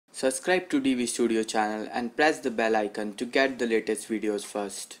Subscribe to DV Studio channel and press the bell icon to get the latest videos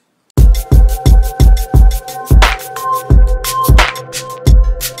first.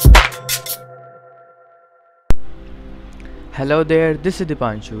 Hello there, this is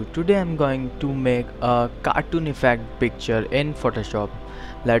Dipanshu. Today I'm going to make a cartoon effect picture in Photoshop.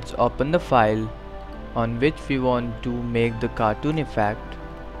 Let's open the file on which we want to make the cartoon effect.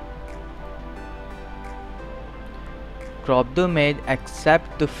 Crop the image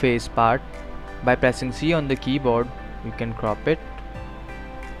except the face part. By pressing C on the keyboard, you can crop it.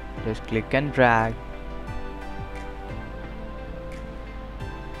 Just click and drag.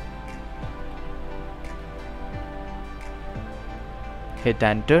 Hit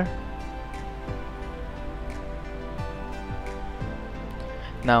enter.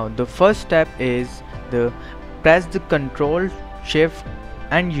 Now the first step is press the Ctrl, Shift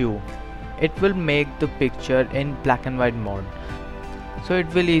and U. It will make the picture in black and white mode, so it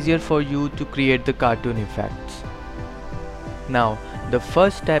will easier for you to create the cartoon effects. Now the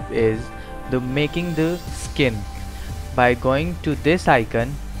first step is making the skin. By going to this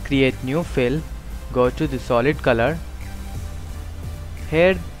icon, create new fill, go to the solid color.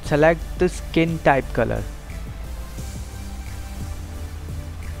 Here select the skin type color.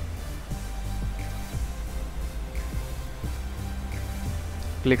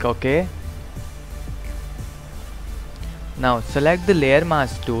 Click OK. Now select the layer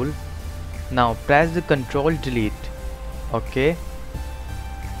mask tool. Now press the Ctrl Delete. OK.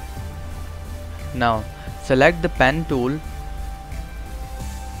 Now select the pen tool.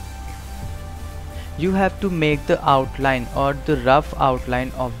 You have to make the outline or the rough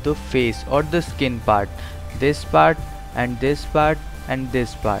outline of the face or the skin part. This part and this part and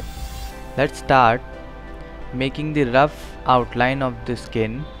this part. Let's start making the rough outline of the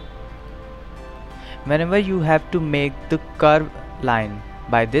skin. Whenever you have to make the curve line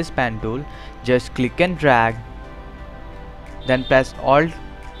by this pen tool, just click and drag, then press Alt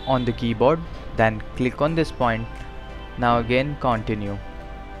on the keyboard, then click on this point. Now again continue.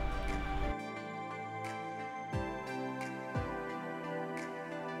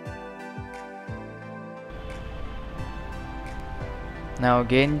 Now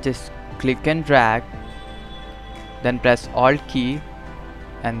again just click and drag, then press Alt key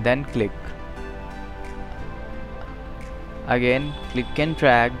and then click. Again click and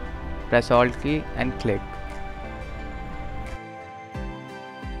drag, press Alt key and click.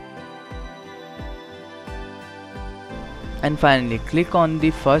 And finally click on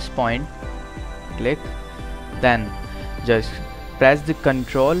the first point, click, then just press the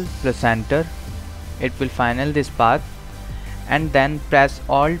Ctrl plus Enter. It will final this path, and then press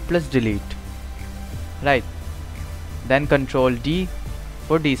Alt plus Delete. Right. Then Ctrl D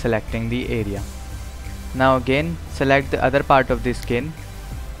for deselecting the area. Now again select the other part of the skin.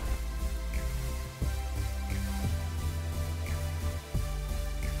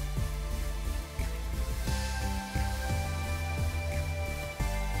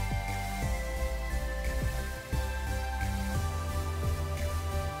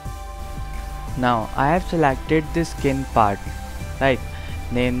 Now I have selected the skin part. Right.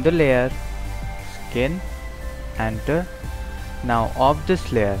 Name the layer skin. Enter. Now off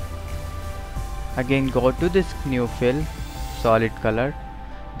this layer. Again go to this new fill, solid color.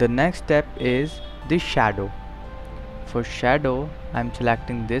 The next step is the shadow. For shadow I am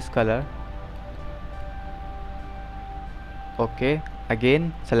selecting this color. OK.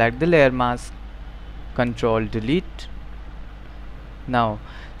 Again select the layer mask, Ctrl Delete. Now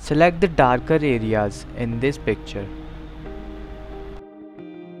select the darker areas in this picture.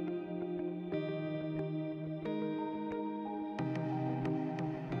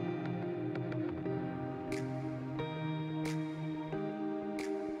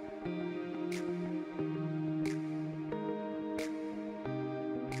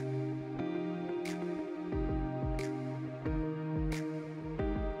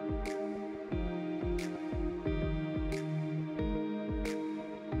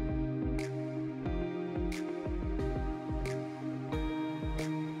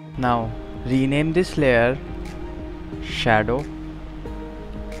 Now rename this layer shadow.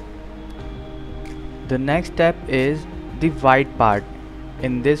 The next step is the white part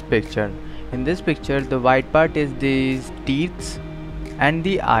in this picture. In this picture the white part is these teeth and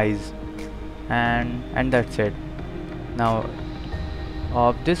the eyes, and that's it. Now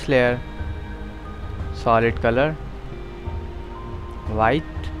of this layer, solid color, white.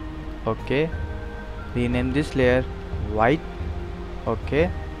 OK. Rename this layer white.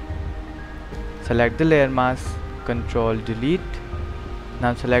 OK. Select the layer mask, Ctrl Delete.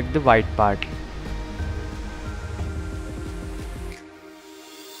 Now select the white part.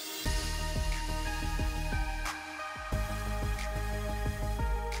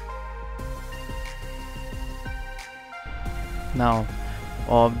 Now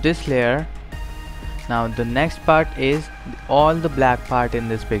of this layer, now the next part is all the black part in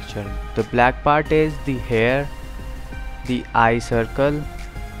this picture. The black part is the hair, the eye circle,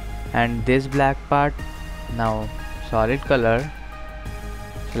 and this black part. Now solid color,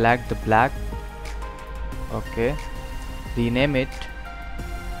 select the black, okay, rename it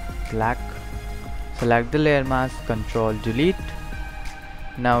black, select the layer mask, control delete.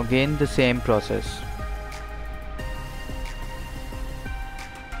 Now again the same process.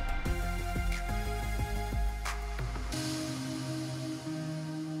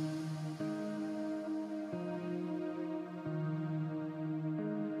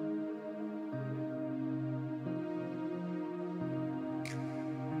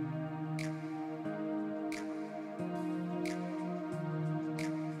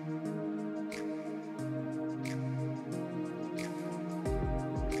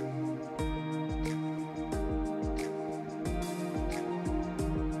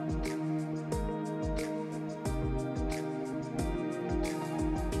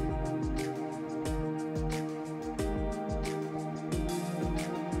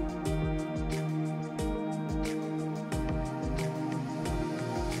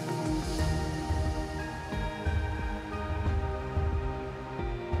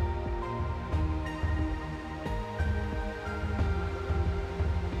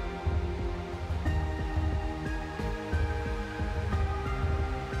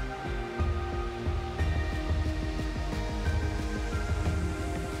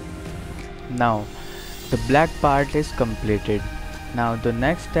 Now the black part is completed. Now the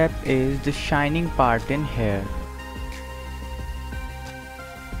next step is the shining part in hair.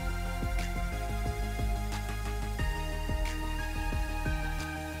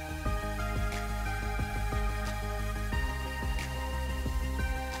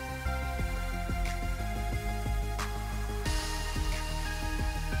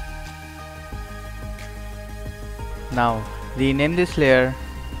 Now rename this layer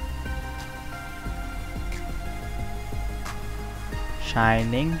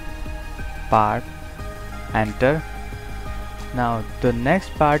shining part, enter. Now the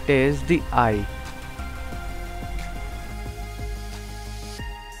next part is the eye.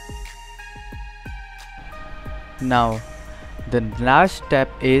 Now the last step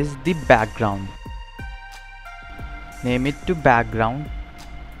is the background. Name it to background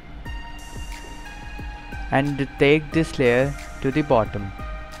and take this layer to the bottom.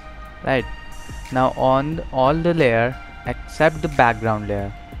 Right, now on all the layer except the background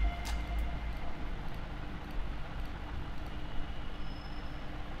layer.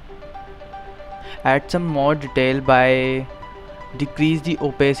 Add some more detail by decrease the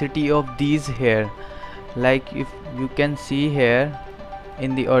opacity of these hair. Like if you can see here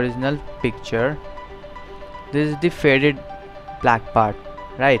in the original picture, this is the faded black part,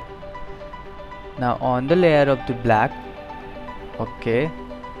 right? Now on the layer of the black, okay,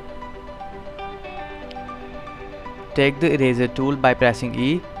 take the eraser tool by pressing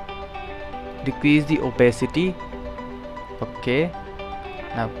E, decrease the opacity, okay.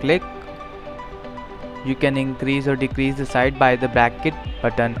 Now click. You can increase or decrease the size by the bracket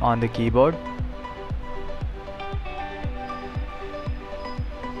button on the keyboard.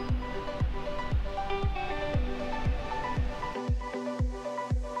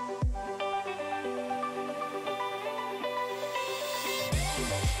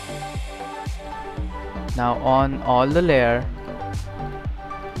 Now on all the layer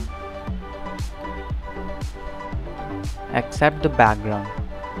except the background,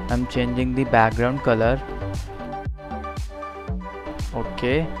 I'm changing the background color,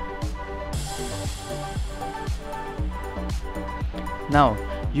 okay. Now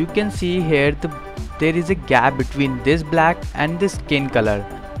you can see here there is a gap between this black and the skin color.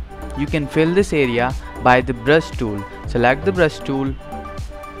 You can fill this area by the brush tool. Select the brush tool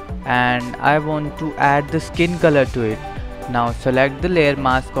and I want to add the skin color to it. Now select the layer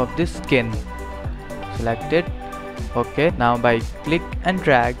mask of the skin, select it, okay. Now by click and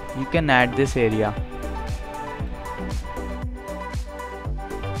drag you can add this area.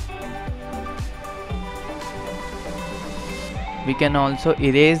 We can also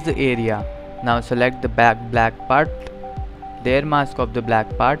erase the area. Now select the black part, layer mask of the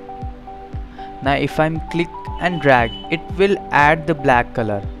black part. Now if I'm click and drag, it will add the black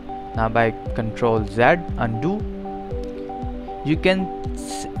color. Now by Ctrl Z, undo. You can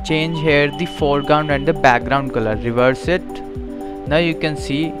change here the foreground and the background color, reverse it. Now you can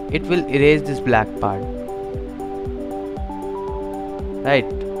see it will erase this black part, right.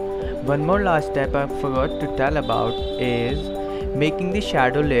 One more last step I forgot to tell about is making the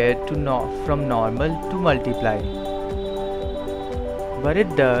shadow layer from normal to multiply. What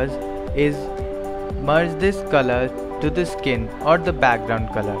it does is merge this color to the skin or the background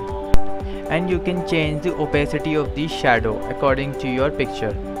color, and you can change the opacity of the shadow according to your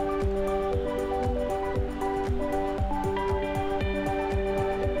picture.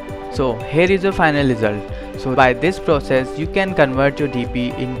 So here is the final result. So by this process you can convert your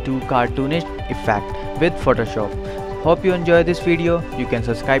DP into cartoonish effect with Photoshop. Hope you enjoy this video. You can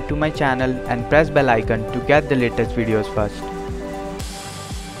subscribe to my channel and press bell icon to get the latest videos first.